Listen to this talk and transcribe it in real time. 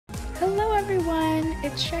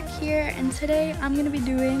it's Shrek here, and today I'm gonna be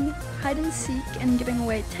doing hide and seek and giving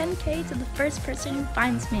away 10k to the first person who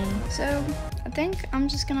finds me. So I think I'm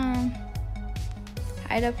just gonna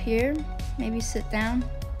hide up here, maybe sit down.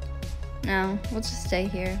 No, we'll just stay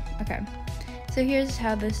here. Okay, so here's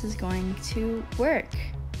how this is going to work.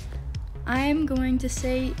 I'm going to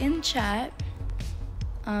say in chat,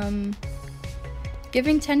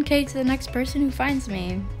 giving 10k to the next person who finds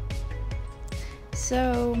me.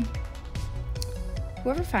 So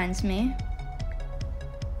whoever finds me,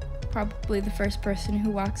 probably the first person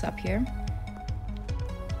who walks up here,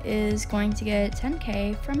 is going to get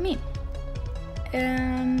 10k from me.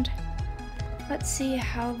 And let's see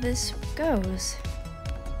how this goes.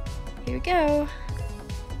 Here we go.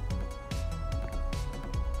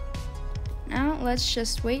 Now let's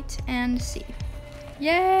just wait and see.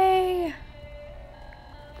 Yay!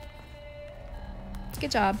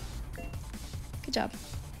 Good job. Good job.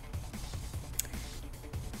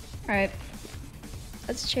 Alright,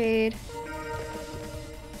 let's trade.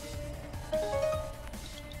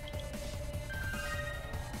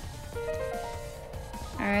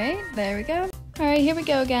 Alright, there we go. Alright, here we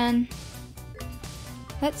go again.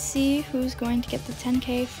 Let's see who's going to get the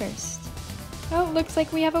 10k first. Oh, looks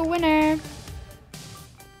like we have a winner.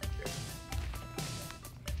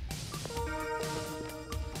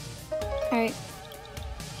 Alright,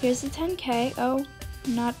 here's the 10k. Oh,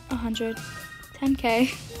 not 100.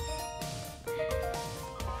 10k.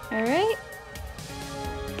 Alright.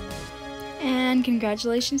 And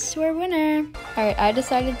congratulations to our winner. Alright, I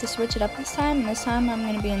decided to switch it up this time, and this time I'm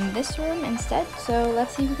going to be in this room instead. So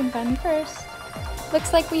let's see who can find me first.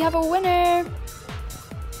 Looks like we have a winner.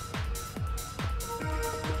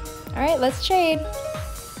 Alright, let's trade.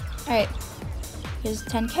 Alright, here's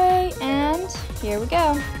 10k, and here we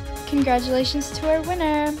go. Congratulations to our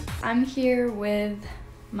winner. I'm here with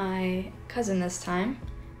my cousin this time,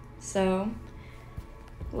 so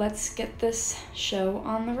let's get this show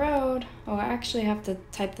on the road. Oh, I actually have to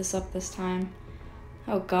type this up this time.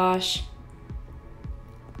 Oh gosh.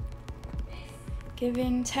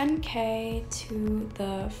 Giving 10k to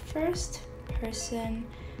the first person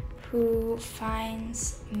who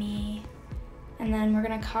finds me. And then we're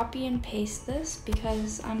gonna copy and paste this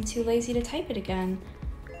because I'm too lazy to type it again.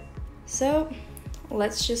 So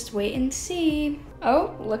let's just wait and see.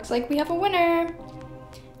 Oh, looks like we have a winner.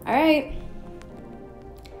 All right.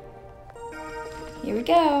 Here we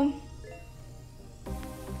go.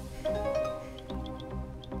 All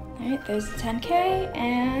right, there's the 10k,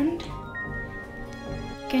 and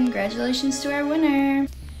congratulations to our winner.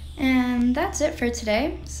 And that's it for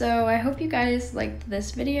today. So I hope you guys liked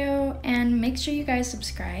this video, and make sure you guys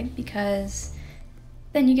subscribe because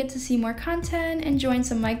then you get to see more content and join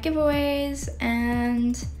some of my giveaways,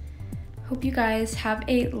 and hope you guys have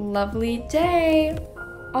a lovely day.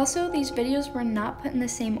 Also, these videos were not put in the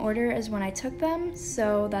same order as when I took them,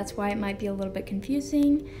 so that's why it might be a little bit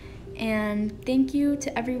confusing. And thank you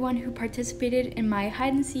to everyone who participated in my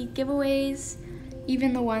hide and seek giveaways,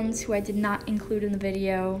 even the ones who I did not include in the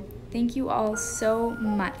video. Thank you all so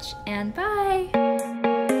much, and bye!